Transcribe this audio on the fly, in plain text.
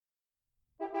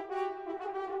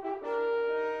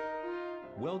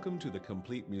Welcome to The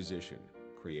Complete Musician,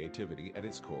 creativity at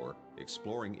its core,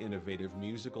 exploring innovative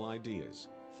musical ideas,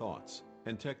 thoughts,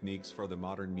 and techniques for the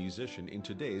modern musician in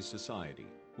today's society,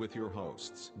 with your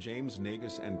hosts James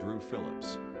Nagus and Drew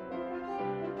Phillips.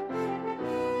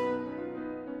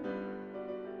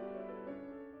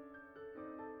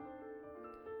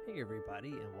 Hey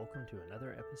everybody, and welcome to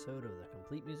another episode of the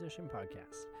Complete Musician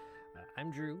Podcast.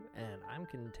 I'm Drew, and I'm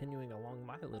continuing along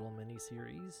my little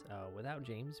mini-series without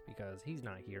James because he's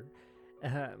not here.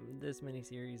 This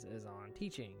mini-series is on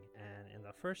teaching, and in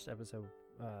the first episode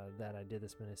that I did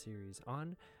this mini-series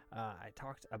on, I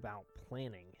talked about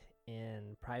planning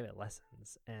in private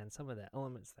lessons and some of the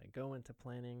elements that go into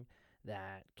planning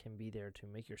that can be there to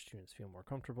make your students feel more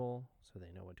comfortable so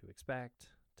they know what to expect,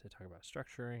 to talk about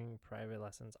structuring, private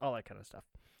lessons, all that kind of stuff.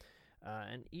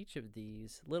 And each of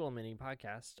these little mini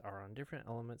podcasts are on different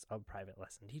elements of private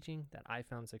lesson teaching that I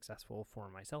found successful for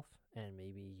myself, and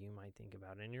maybe you might think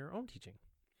about in your own teaching.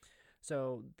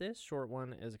 So this short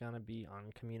one is going to be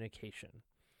on communication.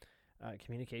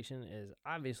 Communication is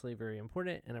obviously very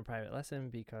important in a private lesson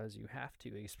because you have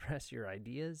to express your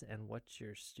ideas and what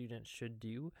your students should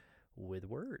do with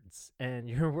words. And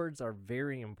your words are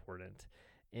very important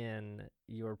in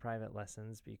your private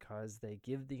lessons because they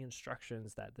give the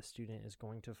instructions that the student is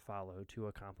going to follow to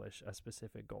accomplish a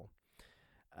specific goal.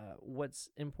 What's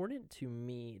important to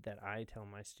me that I tell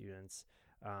my students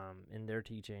in their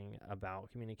teaching about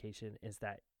communication is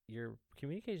that your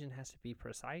communication has to be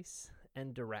precise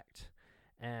and direct.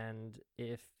 And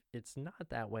if it's not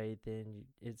that way, then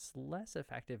it's less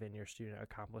effective in your student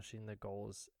accomplishing the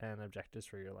goals and objectives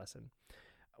for your lesson.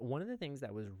 One of the things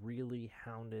that was really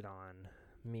hounded on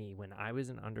me when I was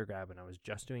an undergrad, when I was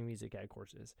just doing music ed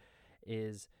courses,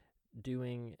 is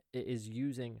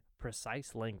using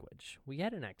precise language. We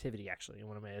had an activity actually in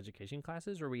one of my education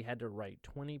classes where we had to write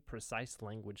 20 precise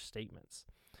language statements.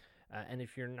 And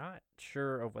if you're not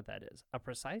sure of what that is, a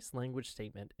precise language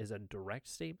statement is a direct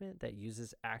statement that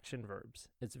uses action verbs.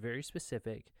 It's very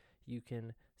specific. You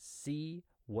can see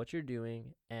what you're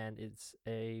doing, and it's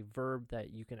a verb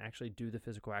that you can actually do the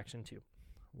physical action to,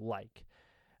 like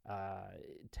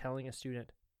telling a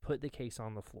student, put the case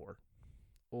on the floor,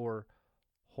 or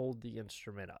hold the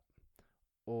instrument up,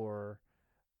 or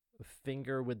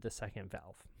finger with the second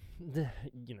valve,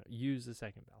 use the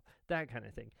second valve, that kind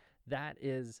of thing. That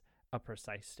is a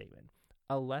precise statement.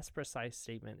 A less precise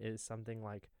statement is something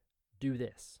like, do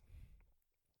this,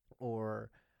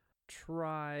 or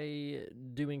try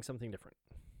doing something different,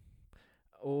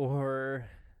 or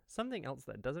something else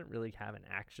that doesn't really have an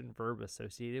action verb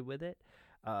associated with it.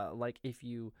 Like if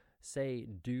you say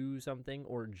do something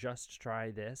or just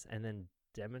try this and then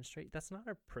demonstrate, that's not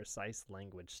a precise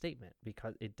language statement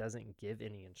because it doesn't give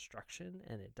any instruction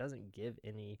and it doesn't give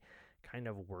any kind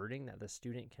of wording that the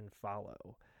student can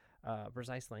follow.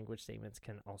 Precise language statements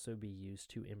can also be used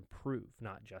to improve,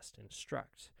 not just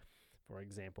instruct. For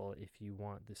example, if you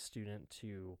want the student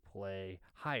to play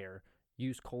higher,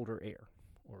 use colder air,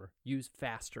 or use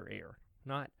faster air,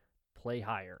 not play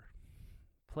higher.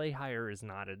 Play higher is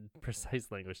not a precise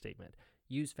language statement.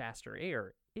 Use faster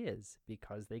air is,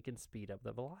 because they can speed up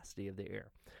the velocity of the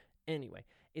air. Anyway,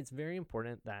 it's very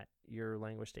important that your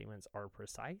language statements are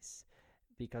precise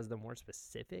because the more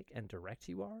specific and direct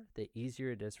you are, the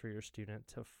easier it is for your student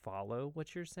to follow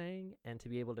what you're saying and to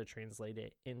be able to translate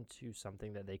it into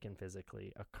something that they can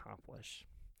physically accomplish.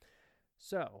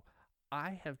 So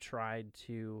I have tried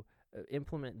to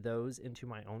implement those into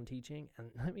my own teaching,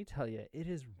 and let me tell you, it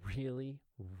is really,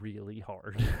 really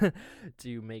hard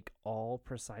to make all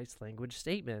precise language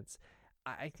statements.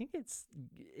 I think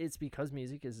it's because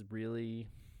music is really,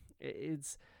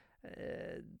 it's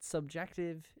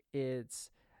subjective.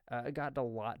 It's got a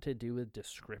lot to do with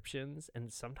descriptions,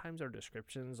 and sometimes our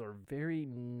descriptions are very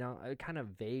kind of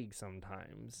vague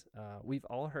sometimes. We've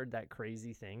all heard that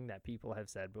crazy thing that people have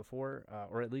said before,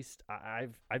 or at least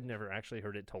I've never actually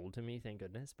heard it told to me, thank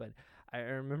goodness, but I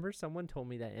remember someone told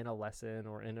me that in a lesson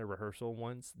or in a rehearsal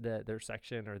once that their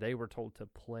section, or they were told to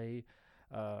play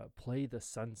the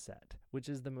sunset, which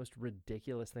is the most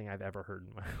ridiculous thing I've ever heard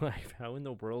in my life. How in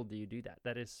the world do you do that?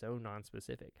 That is so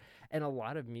non-specific. And a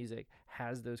lot of music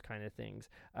has those kind of things.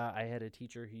 I had a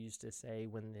teacher who used to say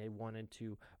when they wanted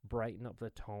to brighten up the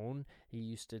tone, he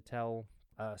used to tell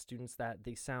students that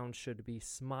the sound should be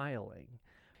smiling.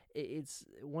 It's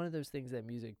one of those things that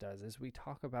music does, is we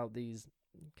talk about these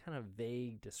kind of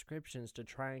vague descriptions to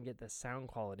try and get the sound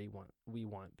quality we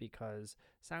want, because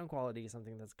sound quality is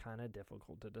something that's kind of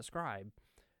difficult to describe.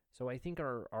 So I think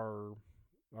our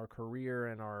career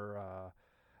and our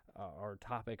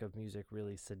topic of music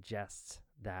really suggests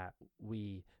that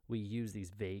we use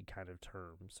these vague kind of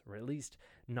terms, or at least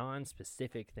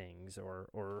non-specific things,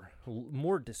 or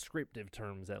more descriptive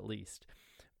terms at least.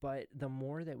 But the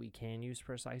more that we can use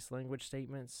precise language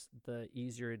statements, the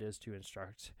easier it is to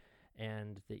instruct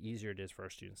and the easier it is for our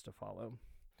students to follow.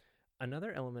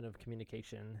 Another element of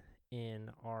communication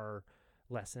in our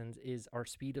lessons is our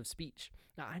speed of speech.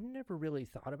 Now, I never really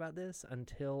thought about this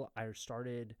until I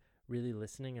started really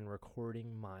listening and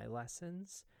recording my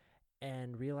lessons,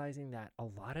 and realizing that a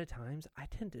lot of times I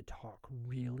tend to talk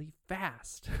really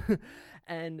fast.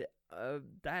 And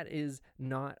that is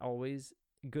not always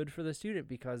good for the student,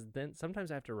 because then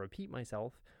sometimes I have to repeat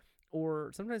myself,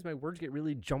 or sometimes my words get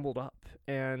really jumbled up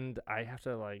and I have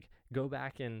to like go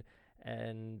back and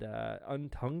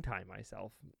untongue tie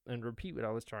myself and repeat what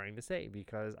I was trying to say,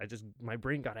 because my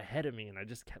brain got ahead of me and I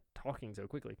just kept talking so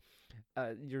quickly.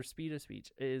 Your speed of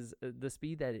speech is the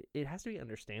speed that it has to be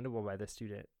understandable by the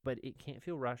student, but it can't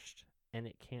feel rushed and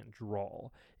it can't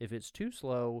drawl. If it's too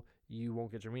slow, you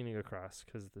won't get your meaning across,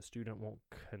 because the student won't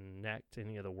connect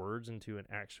any of the words into an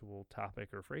actual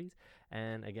topic or phrase.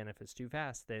 And again, if it's too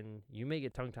fast, then you may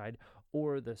get tongue-tied,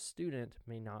 or the student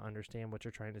may not understand what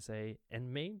you're trying to say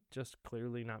and may just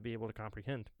clearly not be able to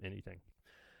comprehend anything.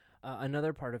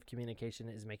 Another part of communication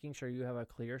is making sure you have a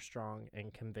clear, strong,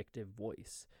 and convictive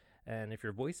voice. And if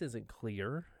your voice isn't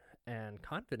clear and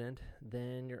confident,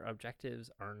 then your objectives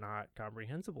are not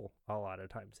comprehensible a lot of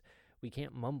times. We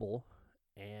can't mumble,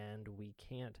 and we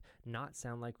can't not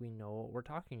sound like we know what we're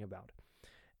talking about.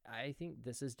 I think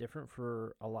this is different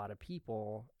for a lot of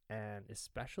people, and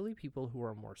especially people who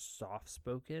are more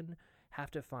soft-spoken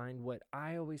have to find what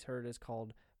I always heard is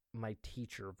called my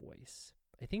teacher voice.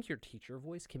 I think your teacher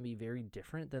voice can be very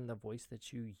different than the voice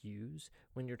that you use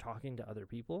when you're talking to other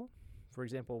people. For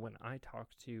example, when I talk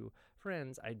to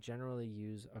friends, I generally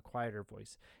use a quieter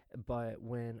voice. But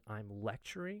when I'm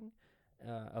lecturing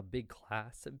a big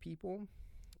class of people,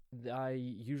 I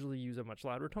usually use a much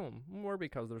louder tone, more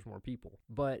because there's more people.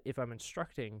 But if I'm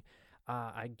instructing,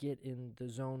 I get in the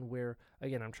zone where,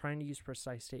 again, I'm trying to use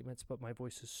precise statements, but my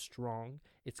voice is strong,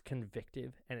 it's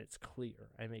convictive, and it's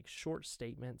clear. I make short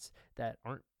statements that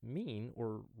aren't mean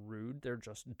or rude, they're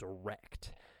just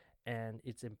direct. And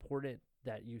it's important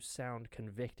that you sound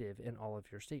convictive in all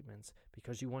of your statements,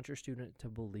 because you want your student to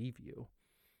believe you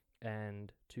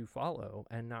and to follow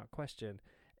and not question.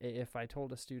 If I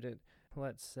told a student,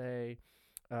 let's say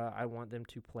I want them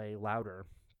to play louder,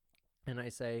 and I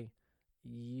say,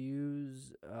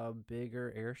 use a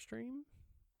bigger airstream,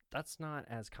 that's not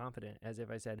as confident as if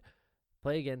I said,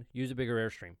 play again, use a bigger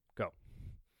airstream, go.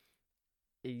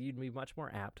 You'd be much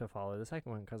more apt to follow the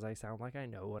second one, because I sound like I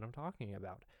know what I'm talking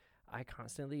about. I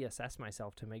constantly assess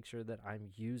myself to make sure that I'm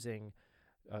using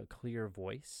a clear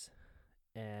voice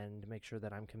and make sure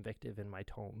that I'm convictive in my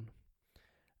tone.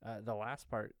 The last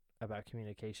part about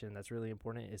communication that's really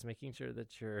important is making sure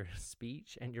that your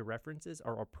speech and your references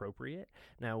are appropriate.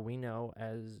 Now, we know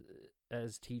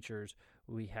as teachers,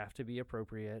 we have to be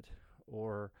appropriate,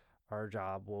 or our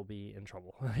job will be in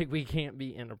trouble. Like, we can't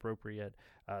be inappropriate.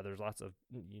 There's lots of,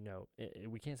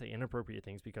 we can't say inappropriate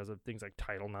things because of things like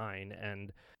Title IX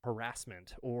and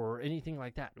harassment or anything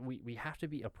like that. We have to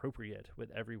be appropriate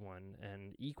with everyone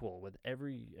and equal with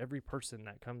every person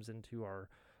that comes into our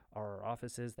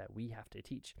offices that we have to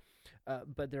teach.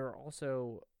 But there are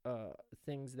also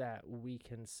things that we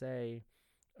can say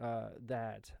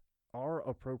that are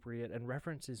appropriate, and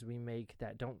references we make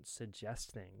that don't suggest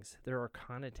things. There are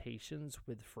connotations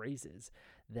with phrases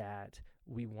that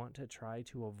we want to try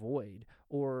to avoid,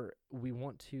 or we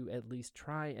want to at least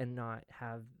try and not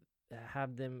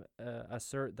have them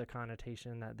assert the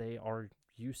connotation that they are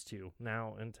used to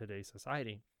now in today's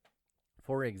society.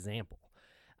 For example,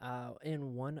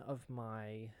 in one of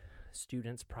my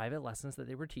students' private lessons that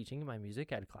they were teaching in my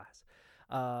music ed class,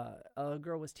 a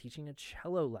girl was teaching a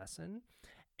cello lesson,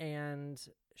 and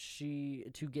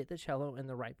to get the cello in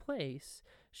the right place,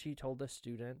 she told the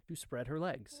student to spread her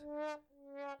legs.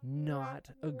 Not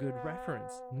a good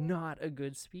reference, not a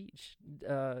good speech,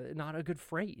 not a good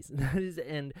phrase.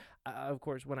 And of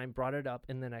course, when I brought it up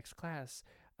in the next class,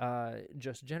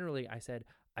 just generally, I said,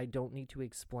 I don't need to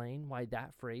explain why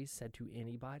that phrase said to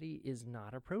anybody is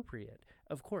not appropriate.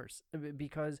 Of course,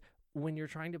 because when you're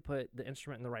trying to put the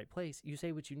instrument in the right place, you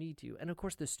say what you need to. And of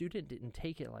course, the student didn't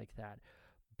take it like that.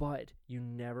 But you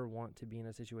never want to be in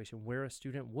a situation where a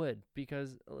student would,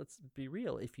 because let's be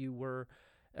real, if you were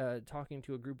talking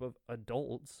to a group of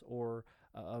adults or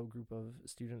a group of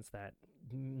students that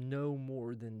know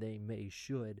more than they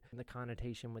should, the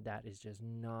connotation with that is just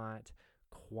not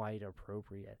quite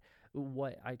appropriate.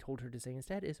 What I told her to say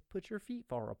instead is, put your feet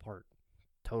far apart.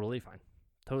 Totally fine.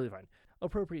 Totally fine.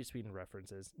 appropriate speed and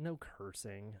references, no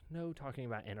cursing, no talking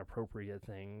about inappropriate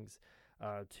things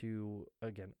to,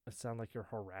 again, sound like you're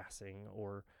harassing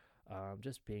or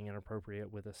just being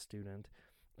inappropriate with a student.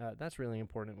 That's really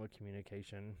important with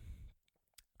communication.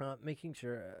 Making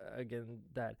sure, again,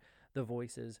 that the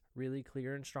voice is really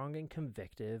clear and strong and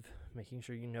convictive, making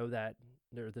sure you know that,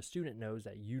 or the student knows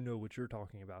that you know what you're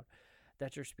talking about,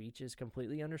 that your speech is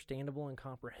completely understandable and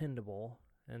comprehensible,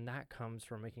 and that comes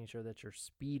from making sure that your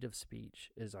speed of speech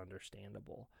is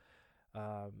understandable.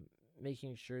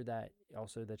 Making sure that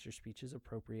also that your speech is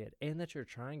appropriate and that you're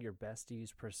trying your best to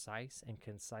use precise and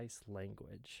concise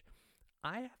language.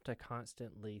 I have to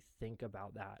constantly think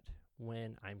about that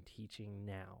when I'm teaching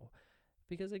now,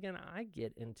 because again, I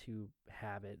get into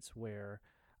habits where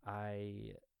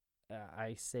I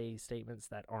say statements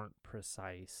that aren't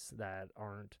precise, that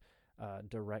aren't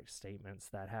direct statements,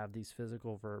 that have these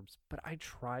physical verbs, but I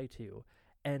try to.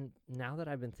 And now that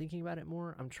I've been thinking about it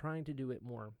more, I'm trying to do it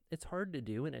more. It's hard to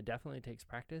do, and it definitely takes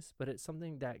practice, but it's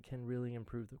something that can really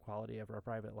improve the quality of our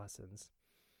private lessons.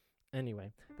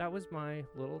 Anyway, that was my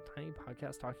little tiny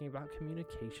podcast talking about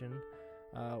communication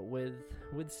with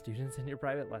students in your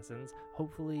private lessons.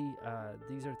 Hopefully,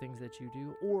 these are things that you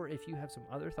do, or if you have some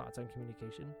other thoughts on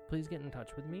communication, please get in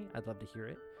touch with me. I'd love to hear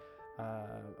it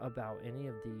about any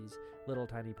of these little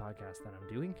tiny podcasts that I'm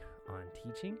doing on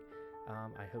teaching.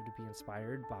 I hope to be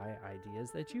inspired by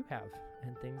ideas that you have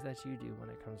and things that you do when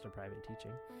it comes to private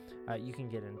teaching. You can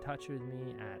get in touch with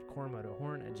me at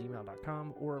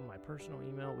cormotohorn@gmail.com or my personal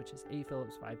email, which is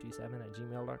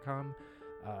aphillips527@gmail.com.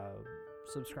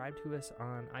 Subscribe to us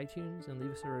on iTunes and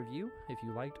leave us a review if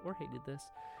you liked or hated this.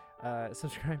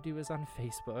 Subscribe to us on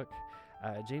Facebook.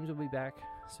 James will be back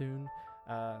soon.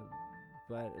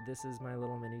 But this is my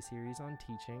little mini series on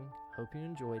teaching. Hope you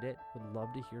enjoyed it. Would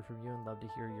love to hear from you and love to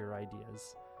hear your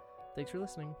ideas. Thanks for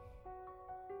listening.